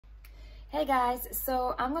Hey guys,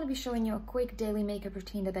 so I'm going to be showing you a quick daily makeup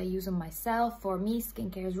routine that I use on myself. For me,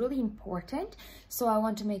 skincare is really important, so I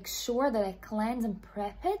want to make sure that I cleanse and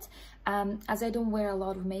prep it. As I don't wear a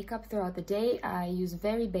lot of makeup throughout the day, I use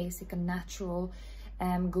very basic and natural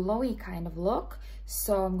glowy kind of look.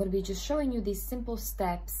 So I'm going to be just showing you these simple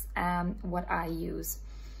steps, what I use.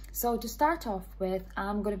 So to start off with,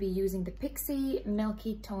 I'm going to be using the Pixi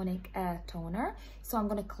Milky Tonic Toner. So I'm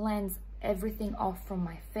going to cleanse everything off from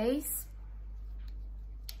my face.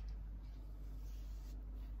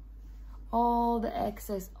 All the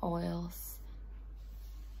excess oils.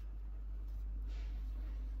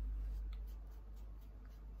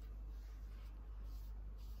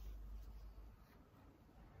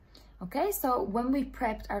 Okay, so when we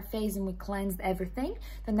prepped our face and we cleansed everything,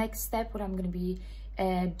 the next step, what I'm going to be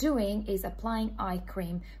doing is applying eye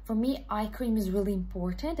cream. For me, eye cream is really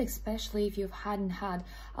important, especially if you hadn't had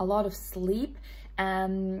a lot of sleep.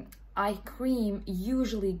 Eye cream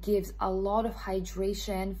usually gives a lot of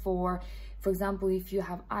hydration for example, if you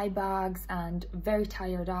have eye bags and very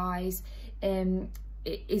tired eyes. It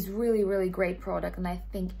is really great product, and I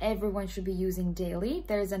think everyone should be using daily.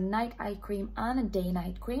 There's a night eye cream and a day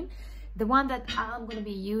night cream. The one that I'm going to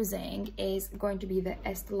be using is going to be the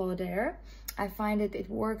Estee Lauder. I find it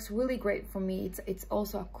works really great for me. It's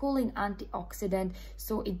also a cooling antioxidant,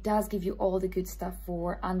 so it does give you all the good stuff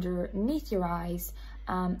for underneath your eyes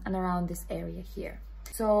and around this area here.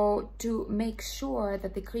 So to make sure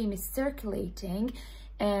that the cream is circulating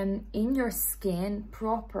in your skin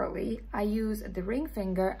properly, I use the ring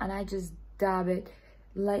finger and I just dab it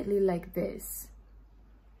lightly like this.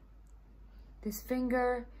 This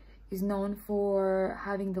finger is known for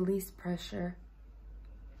having the least pressure.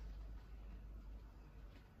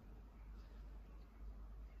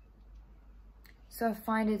 So I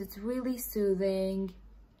find it's really soothing.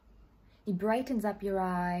 It brightens up your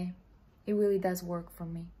eye. It really does work for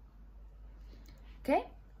me. Okay,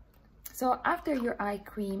 so after your eye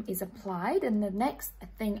cream is applied, and the next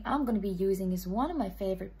thing I'm going to be using is one of my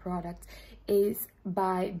favorite products, is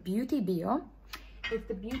by Beauty Bio. It's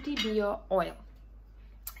the Beauty Bio oil.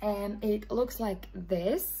 And it looks like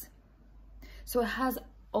this. So it has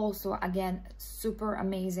also, again, super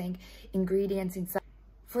amazing ingredients inside.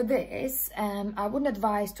 For this, I wouldn't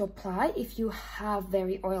advise to apply if you have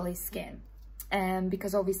very oily skin.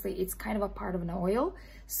 Because obviously it's kind of a part of an oil,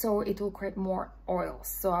 so it will create more oils.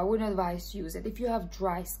 So I wouldn't advise to use it. If you have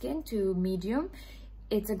dry skin to medium,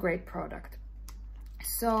 it's a great product.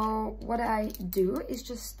 So what I do is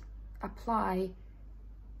just apply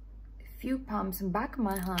a few pumps in the back of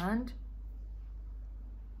my hand,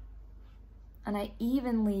 and I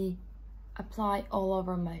evenly apply all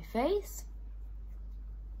over my face.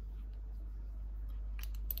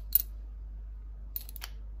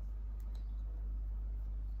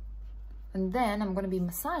 And then I'm going to be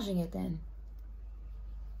massaging it in.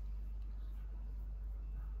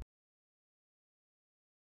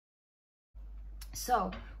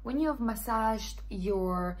 So when you have massaged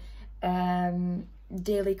your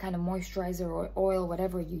daily kind of moisturizer or oil,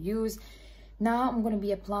 whatever you use, now I'm going to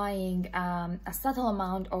be applying a subtle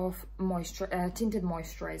amount of tinted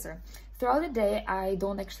moisturizer. Throughout the day, I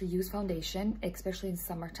don't actually use foundation, especially in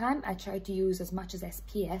summertime. I try to use as much as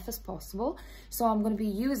SPF as possible. So I'm going to be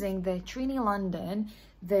using the Trini London,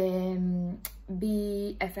 the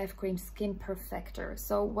BFF Cream Skin Perfector.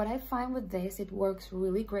 So what I find with this, it works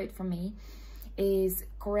really great for me, is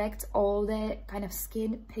correct all the kind of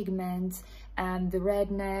skin pigments and the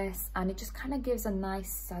redness, and it just kind of gives a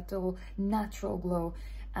nice, subtle, natural glow.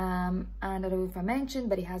 And I don't know if I mentioned,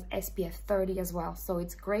 but it has SPF 30 as well, so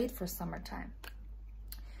it's great for summertime.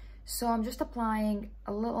 So I'm just applying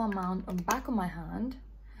a little amount on the back of my hand,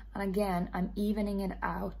 and again, I'm evening it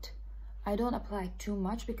out. I don't apply too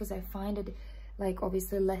much because I find it, like,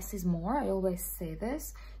 obviously less is more. I always say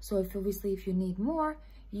this. So if you need more,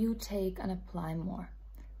 you take and apply more.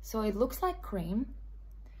 So it looks like cream,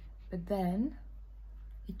 but then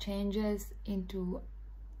it changes into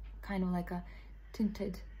kind of like a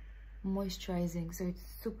tinted moisturizing, so it's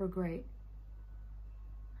super great.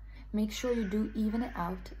 Make sure you do even it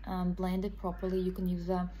out and blend it properly. You can use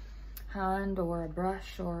a hand or a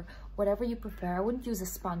brush or whatever you prefer. I wouldn't use a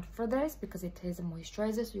sponge for this because it is a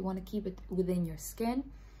moisturizer, so you want to keep it within your skin.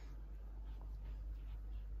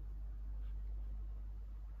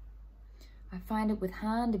 I find it with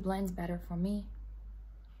hand, it blends better for me.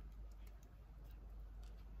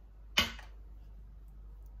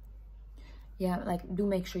 Yeah, like, do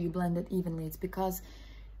make sure you blend it evenly. It's because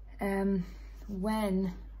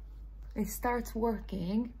when it starts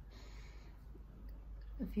working,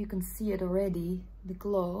 if you can see it already, the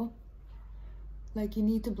glow, like you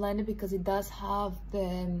need to blend it because it does have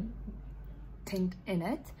the tint in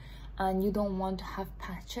it, and you don't want to have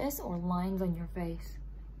patches or lines on your face.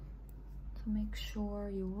 So make sure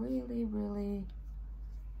you really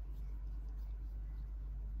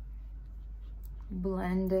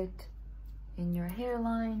blend it in your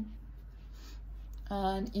hairline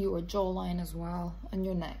and your jawline as well, and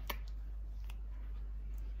your neck.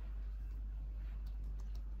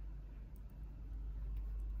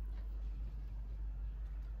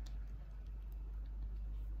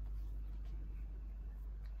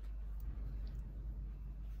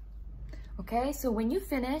 Okay, so when you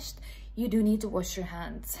finished, you do need to wash your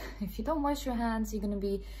hands. If you don't wash your hands, you're gonna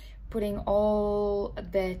be putting all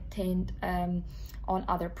the tint on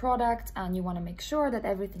other products, and you want to make sure that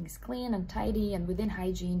everything is clean and tidy and within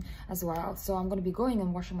hygiene as well. So I'm going to be going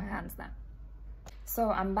and washing my hands now. So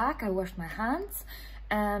I'm back, I washed my hands.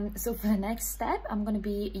 So for the next step, I'm going to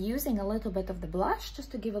be using a little bit of the blush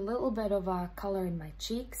just to give a little bit of a color in my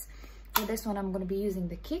cheeks. For this one, I'm going to be using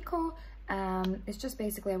the Kiko. It's just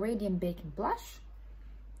basically a radiant baking blush.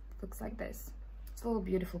 It looks like this. It's a little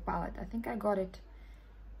beautiful palette. I think I got it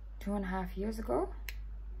 2.5 years ago.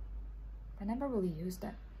 I never really used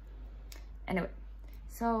it. Anyway,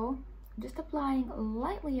 so I'm just applying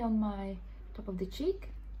lightly on my top of the cheek.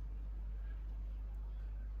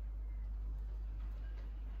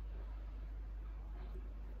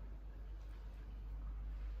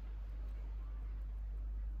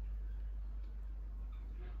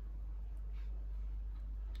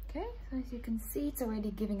 Okay, so as you can see, it's already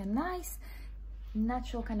giving a nice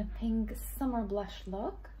natural kind of pink summer blush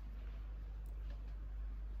look.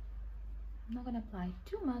 I'm not going to apply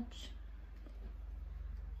too much.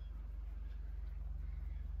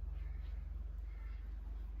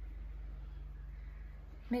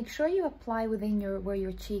 Make sure you apply within where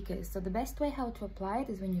your cheek is. So the best way how to apply it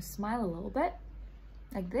is when you smile a little bit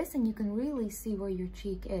like this, and you can really see where your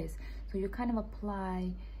cheek is. So you kind of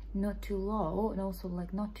apply not too low and also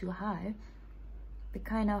like not too high, but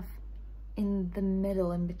kind of in the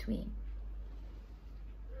middle, in between.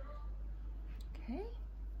 Okay.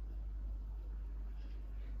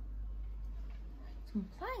 So I'm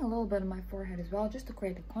applying a little bit on my forehead as well, just to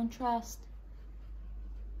create a contrast.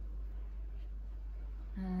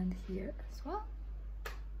 And here as well.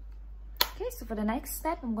 Okay, so for the next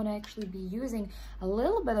step, I'm going to actually be using a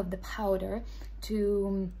little bit of the powder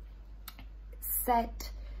to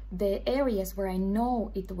set the areas where I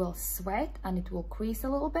know it will sweat and it will crease a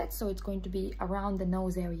little bit. So it's going to be around the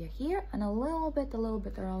nose area here and a little bit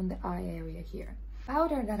around the eye area here.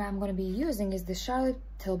 Powder that I'm going to be using is the Charlotte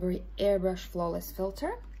Tilbury Airbrush Flawless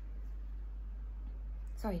Filter.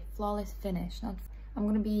 Sorry, Flawless Finish. Not. I'm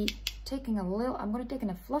going to be taking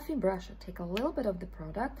a fluffy brush, I'll take a little bit of the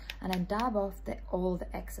product and I dab off all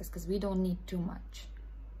the excess because we don't need too much.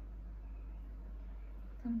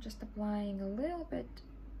 I'm just applying a little bit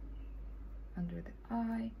under the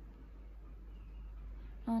eye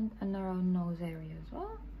and around nose area as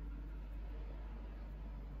well.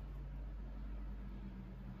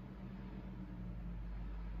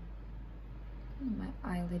 My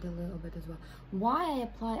eyelid a little bit as well. Why I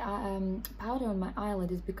apply powder on my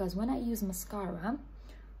eyelid is because when I use mascara,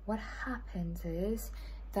 what happens is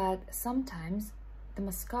that sometimes the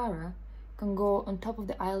mascara can go on top of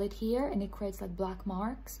the eyelid here and it creates like black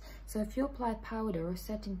marks. So if you apply powder or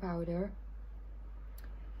setting powder,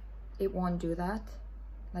 it won't do that,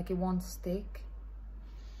 like it won't stick.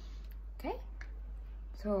 Okay,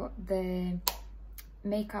 so the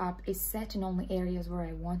makeup is set in only areas where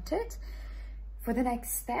I want it. For the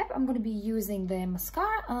next step, I'm going to be using the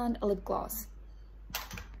mascara and a lip gloss.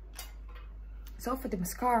 So for the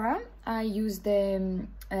mascara, I use the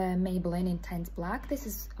Maybelline Intense Black. This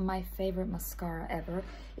is my favorite mascara ever.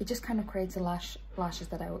 It just kind of creates the lashes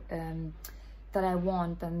that I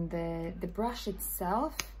want, and the brush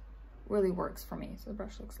itself really works for me. So the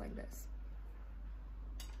brush looks like this.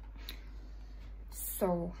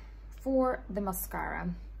 So for the mascara,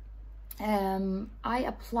 I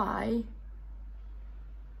apply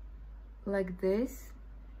like this,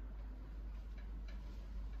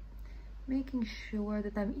 making sure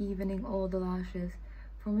that I'm evening all the lashes.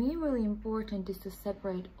 For me, really important is to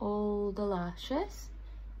separate all the lashes.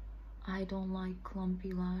 I don't like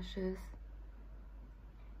clumpy lashes.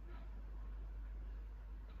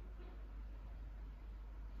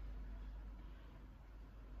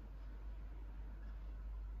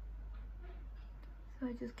 So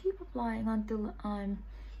I just keep applying until I'm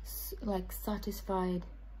like satisfied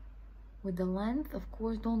with the length. Of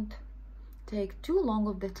course, don't take too long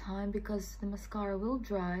of the time because the mascara will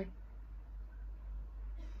dry.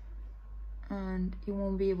 and you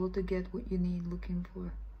won't be able to get what you need looking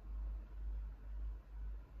for.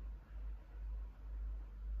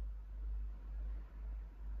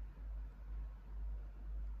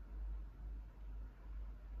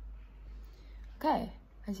 Okay,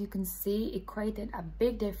 as you can see, it created a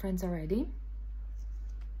big difference already.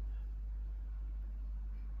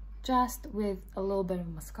 Just with a little bit of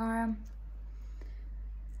mascara.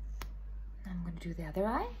 I'm going to do the other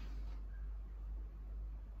eye.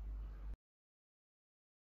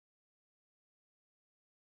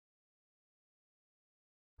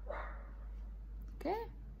 Okay,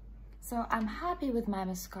 so I'm happy with my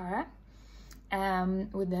mascara,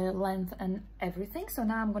 with the length and everything. So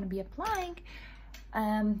now I'm going to be applying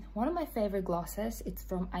one of my favorite glosses. It's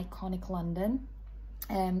from Iconic London.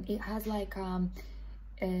 It has like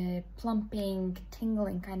a plumping,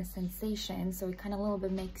 tingling kind of sensation, so it kind of a little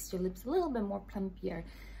bit makes your lips a little bit more plumpier.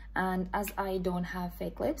 And as I don't have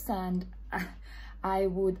fake lips, and I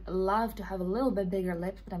would love to have a little bit bigger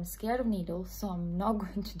lips, but I'm scared of needles, so I'm not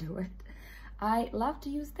going to do it. I love to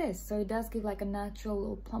use this, so it does give like a natural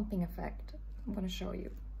little plumping effect. I'm going to show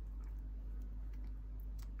you.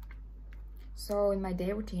 So in my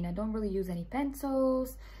day routine, I don't really use any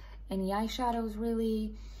pencils, any eyeshadows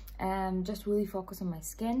really, just really focus on my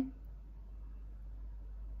skin.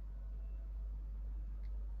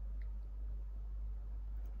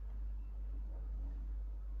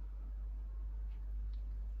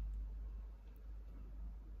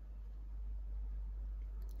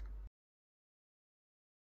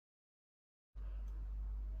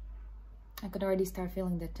 I could already start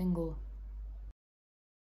feeling the tingle.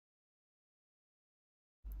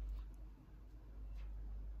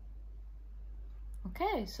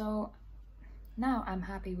 Okay, so now I'm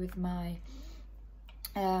happy with my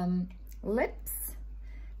lips.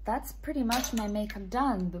 That's pretty much my makeup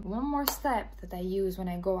done. But one more step that I use when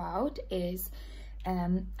I go out is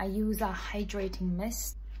I use a hydrating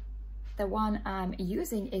mist. The one I'm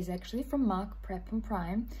using is actually from MAC Prep and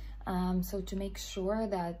Prime. So to make sure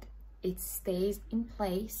that it stays in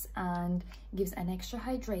place and gives an extra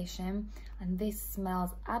hydration, and this smells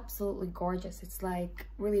absolutely gorgeous. It's like,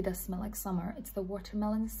 really does smell like summer. It's the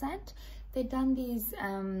watermelon scent. They done these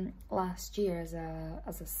last year as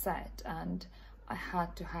a set, and I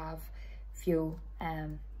had to have few.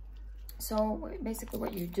 So basically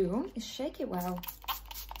what you do is shake it well.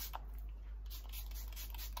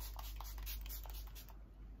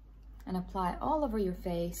 And apply all over your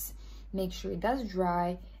face. Make sure it does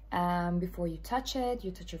dry before you touch it,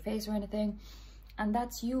 you touch your face or anything. And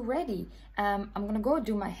that's you ready. I'm gonna go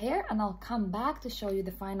do my hair and I'll come back to show you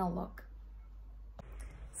the final look.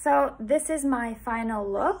 So this is my final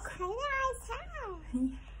look.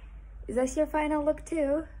 Is this your final look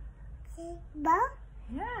too?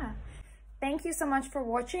 Yeah. Thank you so much for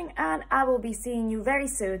watching, and I will be seeing you very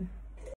soon.